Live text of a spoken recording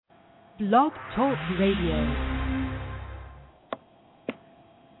Blog Talk Radio.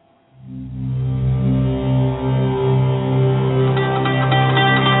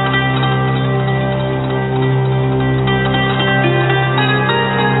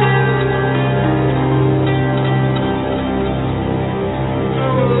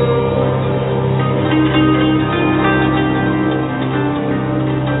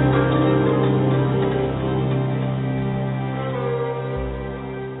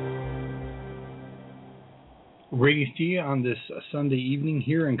 Greetings to you on this Sunday evening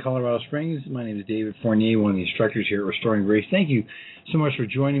here in Colorado Springs. My name is David Fournier, one of the instructors here at Restoring Grace. Thank you so much for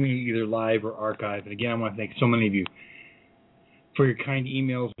joining me, either live or archived. And again, I want to thank so many of you for your kind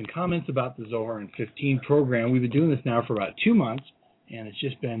emails and comments about the Zohar in 15 program. We've been doing this now for about 2 months, and it's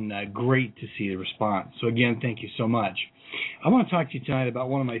just been great to see the response. So again, thank you so much. I want to talk to you tonight about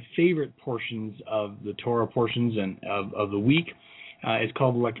one of my favorite portions of the Torah portions and of the week. It's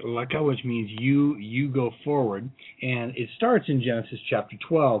called Lech Lecha, which means you go forward, and it starts in Genesis chapter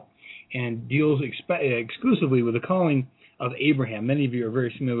 12 and deals exclusively with the calling of Abraham. Many of you are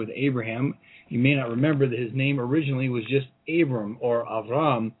very familiar with Abraham. You may not remember that his name originally was just Abram or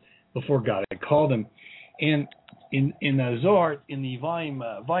Avram before God had called him. And in the Zohar, in the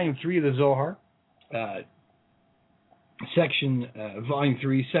volume 3 of the Zohar, volume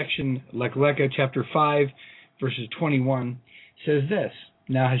 3, section Lech Lecha, chapter 5, verses 21, says this: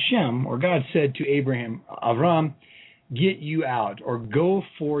 Now Hashem, or God, said to Abraham, Avram, get you out, or go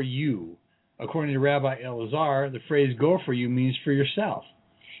for you. According to Rabbi Elazar, the phrase go for you means for yourself.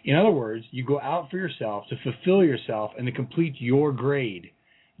 In other words, you go out for yourself to fulfill yourself and to complete your grade.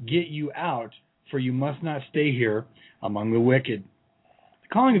 Get you out, for you must not stay here among the wicked. The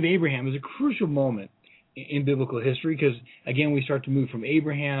calling of Abraham is a crucial moment in biblical history because, again, we start to move from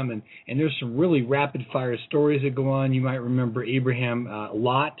Abraham, and there's some really rapid-fire stories that go on. You might remember Abraham,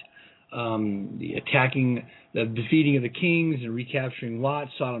 Lot, the defeating of the kings and recapturing Lot,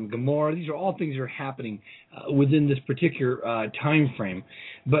 Sodom and Gomorrah. These are all things that are happening within this particular time frame.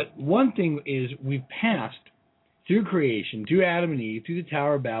 But one thing is we've passed through creation, through Adam and Eve, through the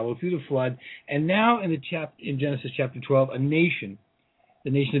Tower of Babel, through the flood, and now in Genesis chapter 12, the nation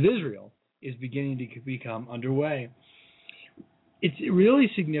of Israel, is beginning to become underway. It's really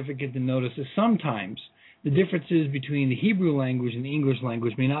significant to notice that sometimes the differences between the Hebrew language and the English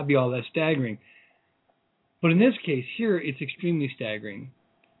language may not be all that staggering. But in this case here, it's extremely staggering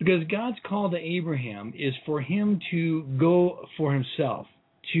because God's call to Abraham is for him to go for himself,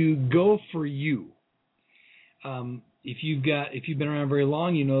 to go for you. If you've been around very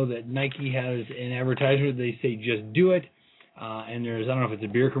long, you know that Nike has an advertisement. They say, just do it. And there's, I don't know if it's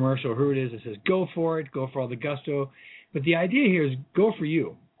a beer commercial or who it is, that says, go for it, go for all the gusto. But the idea here is go for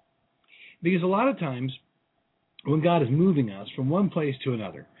you. Because a lot of times when God is moving us from one place to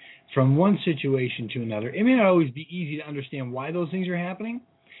another, from one situation to another, it may not always be easy to understand why those things are happening.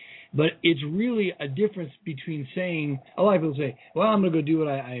 But it's really a difference between saying, a lot of people say, well, I'm going to go do what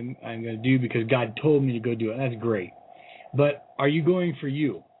I'm going to do because God told me to go do it. And that's great. But are you going for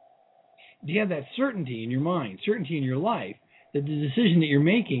you? Do you have that certainty in your mind, certainty in your life, that the decision that you're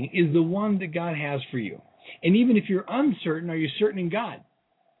making is the one that God has for you? And even if you're uncertain, are you certain in God?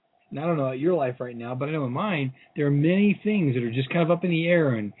 And I don't know about your life right now, but I know in mine, there are many things that are just kind of up in the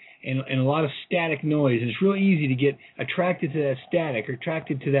air and a lot of static noise. And it's real easy to get attracted to that static or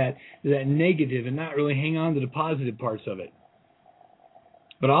attracted to that negative and not really hang on to the positive parts of it.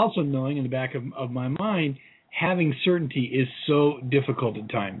 But also knowing in the back of my mind, having certainty is so difficult at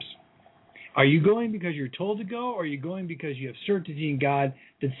times. Are you going because you're told to go, or are you going because you have certainty in God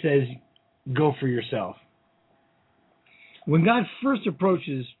that says go for yourself? When God first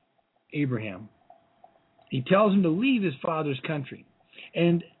approaches Abraham, he tells him to leave his father's country.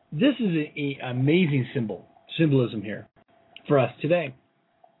 And this is an amazing symbolism here for us today.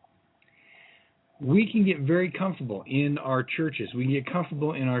 We can get very comfortable in our churches. We can get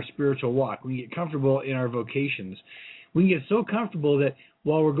comfortable in our spiritual walk. We can get comfortable in our vocations. We can get so comfortable that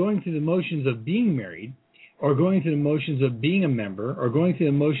while we're going through the motions of being married, or going through the motions of being a member, or going through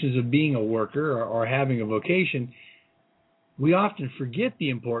the motions of being a worker or having a vocation, we often forget the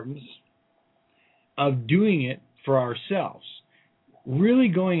importance of doing it for ourselves. Really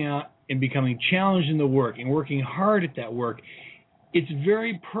going out and becoming challenged in the work and working hard at that work. It's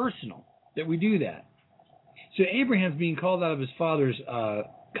very personal that we do that. So Abraham's being called out of his father's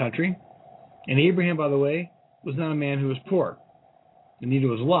country. And Abraham, by the way, was not a man who was poor. And neither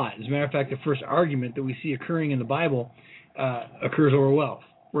was Lot. As a matter of fact, the first argument that we see occurring in the Bible occurs over wealth,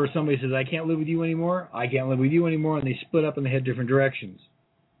 where somebody says, I can't live with you anymore, I can't live with you anymore, and they split up and they head different directions.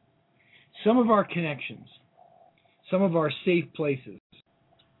 Some of our connections, some of our safe places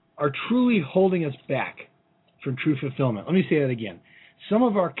are truly holding us back from true fulfillment. Let me say that again. Some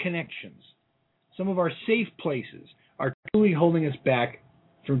of our connections, some of our safe places are truly holding us back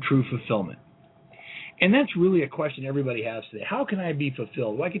from true fulfillment. And that's really a question everybody has today. How can I be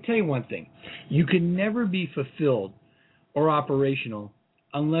fulfilled? Well, I can tell you one thing. You can never be fulfilled or operational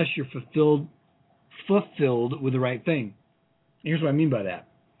unless you're fulfilled with the right thing. Here's what I mean by that.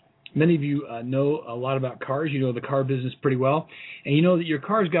 Many of you know a lot about cars. You know the car business pretty well. And you know that your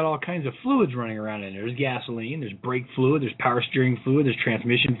car's got all kinds of fluids running around in there. There's gasoline, there's brake fluid, there's power steering fluid, there's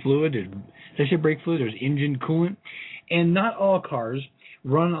transmission fluid, did I say brake fluid? There's engine coolant. And not all cars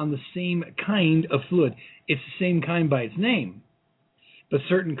run on the same kind of fluid. It's the same kind by its name. But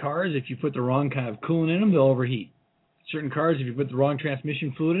certain cars, if you put the wrong kind of coolant in them, they'll overheat. Certain cars, if you put the wrong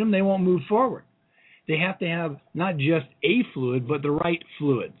transmission fluid in them, they won't move forward. They have to have not just a fluid, but the right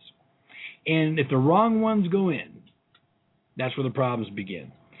fluids. And if the wrong ones go in, that's where the problems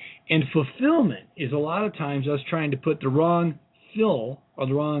begin. And fulfillment is a lot of times us trying to put the wrong fill or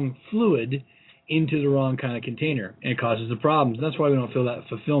the wrong fluid into the wrong kind of container, and it causes the problems. And that's why we don't feel that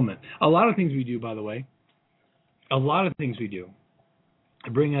fulfillment. A lot of things we do, by the way,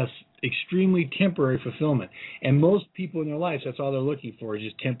 bring us extremely temporary fulfillment. And most people in their lives, that's all they're looking for is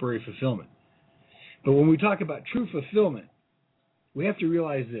just temporary fulfillment. But when we talk about true fulfillment, we have to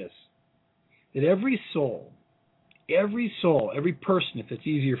realize this, that every soul, every person, if it's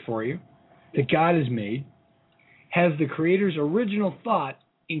easier for you, that God has made, has the Creator's original thought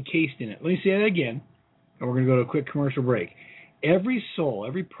encased in it. Let me say that again, and we're going to go to a quick commercial break. Every soul,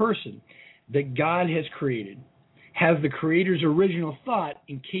 every person that God has created has the Creator's original thought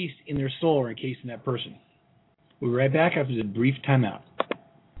encased in their soul or encased in that person. We'll be right back after the brief timeout.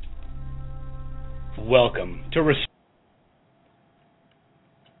 Welcome to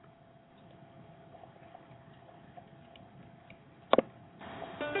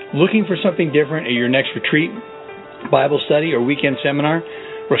Looking for something different at your next retreat, Bible study, or weekend seminar?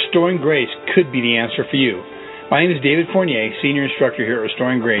 Restoring Grace could be the answer for you. My name is David Fournier, Senior Instructor here at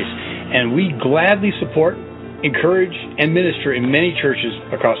Restoring Grace, and we gladly support, encourage, and minister in many churches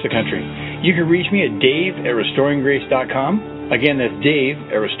across the country. You can reach me at dave@restoringgrace.com. Again, that's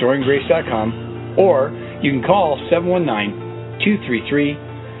dave@restoringgrace.com. Or you can call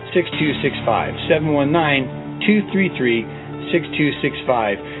 719-233-6265.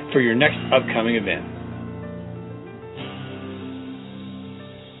 719-233-6265 for your next upcoming event.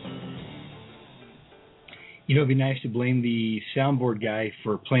 You know, it'd be nice to blame the soundboard guy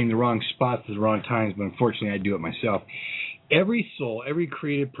for playing the wrong spots at the wrong times, but unfortunately I do it myself. Every soul, every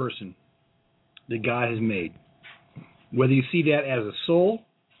created person that God has made, whether you see that as a soul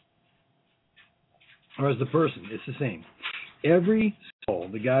or as the person, it's the same. Every soul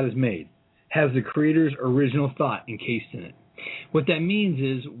that God has made has the Creator's original thought encased in it. What that means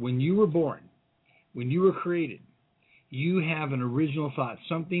is when you were born, when you were created, you have an original thought,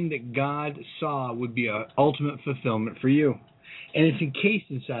 something that God saw would be an ultimate fulfillment for you. And it's encased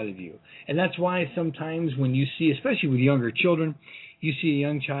inside of you. And that's why sometimes when you see, especially with younger children, you see a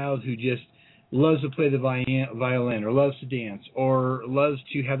young child who just loves to play the violin or loves to dance or loves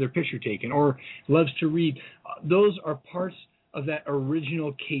to have their picture taken or loves to read. Those are parts of that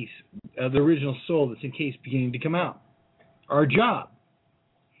original case, the original soul that's encased beginning to come out. Our job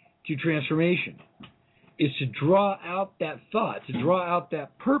through transformation is to draw out that thought, to draw out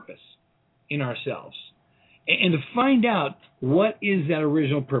that purpose in ourselves, and to find out what is that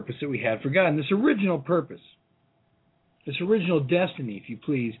original purpose that we had for God. And this original purpose, this original destiny, if you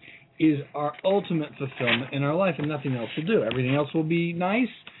please, is our ultimate fulfillment in our life, and nothing else will do. Everything else will be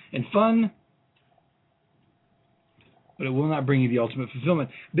nice and fun, but it will not bring you the ultimate fulfillment.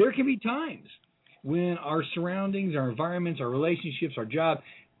 There can be times when our surroundings, our environments, our relationships, our job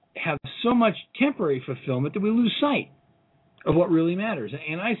have so much temporary fulfillment that we lose sight of what really matters.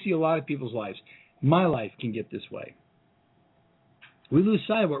 And I see a lot of people's lives. My life can get this way. We lose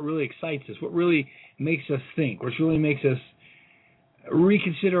sight of what really excites us, what really makes us think, what really makes us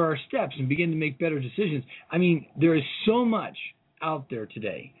reconsider our steps and begin to make better decisions. I mean, there is so much out there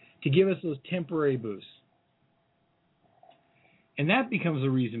today to give us those temporary boosts. And that becomes the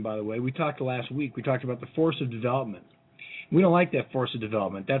reason, by the way, we talked last week, we talked about the force of development. We don't like that force of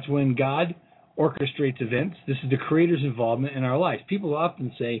development. That's when God orchestrates events. This is the Creator's involvement in our lives. People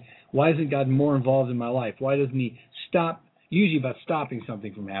often say, why isn't God more involved in my life? Why doesn't He stop, usually about stopping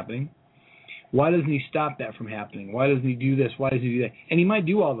something from happening. Why doesn't He stop that from happening? Why doesn't He do this? Why doesn't He do that? And He might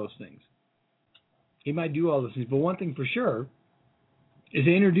do all those things. He might do all those things. But one thing for sure is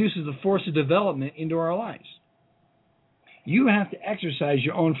it introduces the force of development into our lives. You have to exercise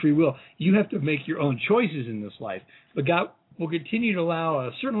your own free will. You have to make your own choices in this life. But God will continue to allow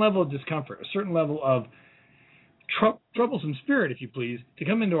a certain level of discomfort, a certain level of troublesome spirit, if you please, to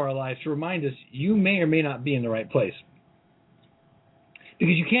come into our lives to remind us you may or may not be in the right place.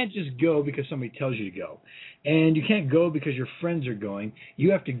 Because you can't just go because somebody tells you to go. And you can't go because your friends are going.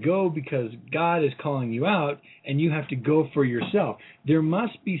 You have to go because God is calling you out, and you have to go for yourself. There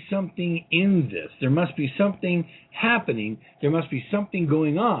must be something in this. There must be something happening. There must be something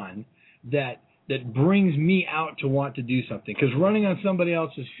going on that brings me out to want to do something. Because running on somebody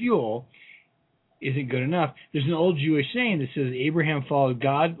else's fuel isn't good enough. There's an old Jewish saying that says Abraham followed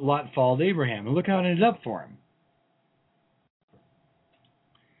God, Lot followed Abraham. And look how it ended up for him.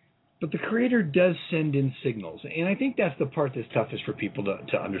 But the Creator does send in signals. And I think that's the part that's toughest for people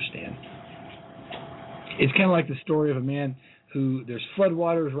to understand. It's kind of like the story of a man who there's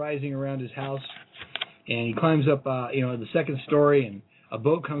floodwaters rising around his house. And he climbs up the second story, and a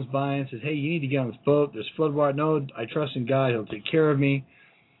boat comes by and says, hey, you need to get on this boat. There's floodwater. No, I trust in God. He'll take care of me.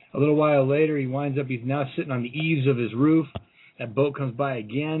 A little while later, he winds up, he's now sitting on the eaves of his roof. That boat comes by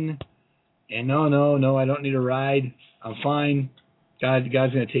again. And no, I don't need a ride. I'm fine. God's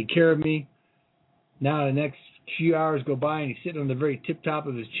going to take care of me. Now the next few hours go by, and he's sitting on the very tip top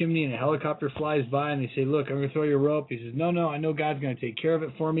of his chimney, and a helicopter flies by, and they say, look, I'm going to throw you a rope. He says, no, I know God's going to take care of it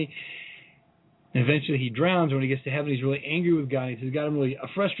for me. And eventually he drowns. When he gets to heaven, he's really angry with God. He says, God, I'm really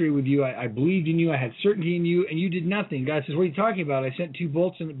frustrated with you. I believed in you. I had certainty in you, and you did nothing. God says, what are you talking about? I sent 2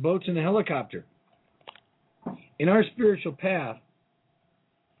 boats in a helicopter. In our spiritual path,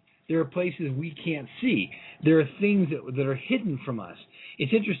 there are places we can't see. There are things that are hidden from us.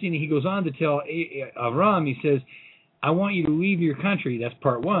 It's interesting. He goes on to tell Avram, he says, I want you to leave your country. That's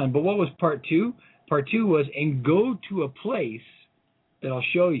part 1. But what was part 2? Part 2 was, and go to a place that I'll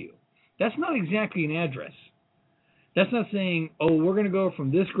show you. That's not exactly an address. That's not saying, oh, we're going to go from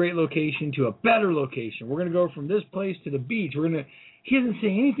this great location to a better location. We're going to go from this place to the beach. He doesn't say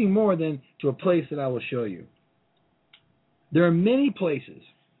anything more than to a place that I will show you. There are many places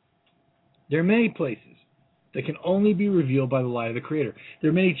that can only be revealed by the light of the Creator.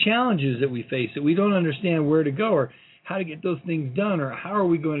 There are many challenges that we face that we don't understand where to go or how to get those things done or how are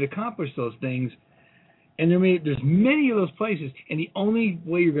we going to accomplish those things. And there's many of those places, and the only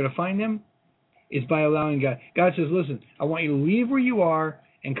way you're going to find them is by allowing God. God says, listen, I want you to leave where you are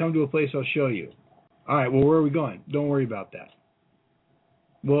and come to a place I'll show you. All right, well, where are we going? Don't worry about that.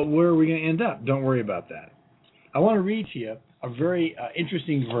 Well, where are we going to end up? Don't worry about that. I want to read to you a very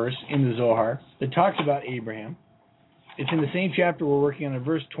interesting verse in the Zohar that talks about Abraham. It's in the same chapter we're working on, in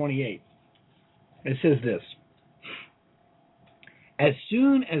verse 28. It says this. As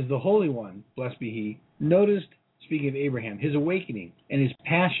soon as the Holy One, blessed be He, noticed, speaking of Abraham, his awakening and his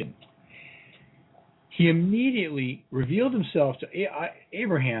passion, he immediately revealed himself to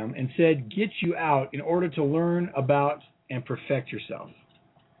Abraham and said, get you out in order to learn about and perfect yourself.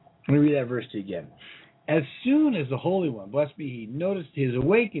 Let me read that verse to you again. As soon as the Holy One, blessed be He, noticed his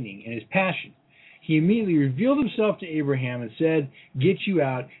awakening and his passion, he immediately revealed himself to Abraham and said, get you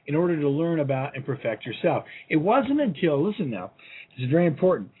out in order to learn about and perfect yourself. It wasn't until, listen now, this is very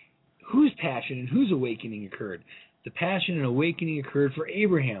important, whose passion and whose awakening occurred? The passion and awakening occurred for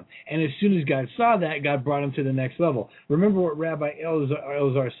Abraham. And as soon as God saw that, God brought him to the next level. Remember what Rabbi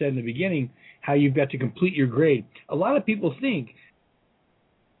Elazar said in the beginning, how you've got to complete your grade. A lot of people think,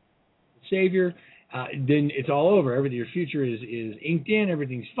 Savior, then it's all over. Everything, your future is inked in.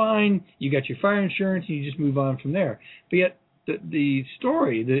 Everything's fine. You got your fire insurance, and you just move on from there. But yet, the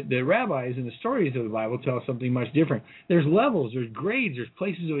story, the rabbis and the stories of the Bible tell us something much different. There's levels, there's grades, there's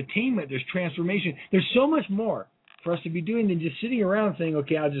places of attainment, there's transformation. There's so much more for us to be doing than just sitting around saying,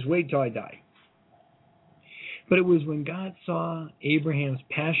 okay, I'll just wait till I die. But it was when God saw Abraham's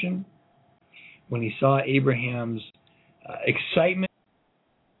passion, when He saw Abraham's excitement,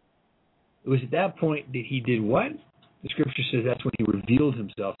 it was at that point that He did what? The Scripture says that's when He revealed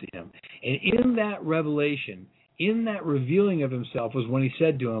Himself to him. And in that revelation, in that revealing of Himself was when He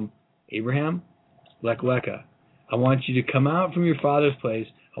said to him, Abraham, Lech Lecha, I want you to come out from your father's place.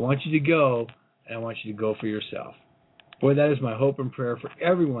 I want you to go, and I want you to go for yourself. Boy, that is my hope and prayer for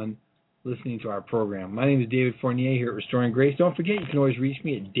everyone listening to our program. My name is David Fournier here at Restoring Grace. Don't forget, you can always reach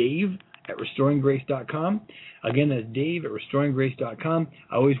me at dave@restoringgrace.com. Again, that's dave@restoringgrace.com.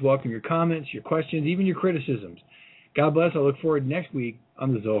 I always welcome your comments, your questions, even your criticisms. God bless. I look forward next week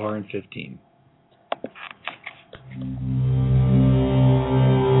on the Zohar in 15.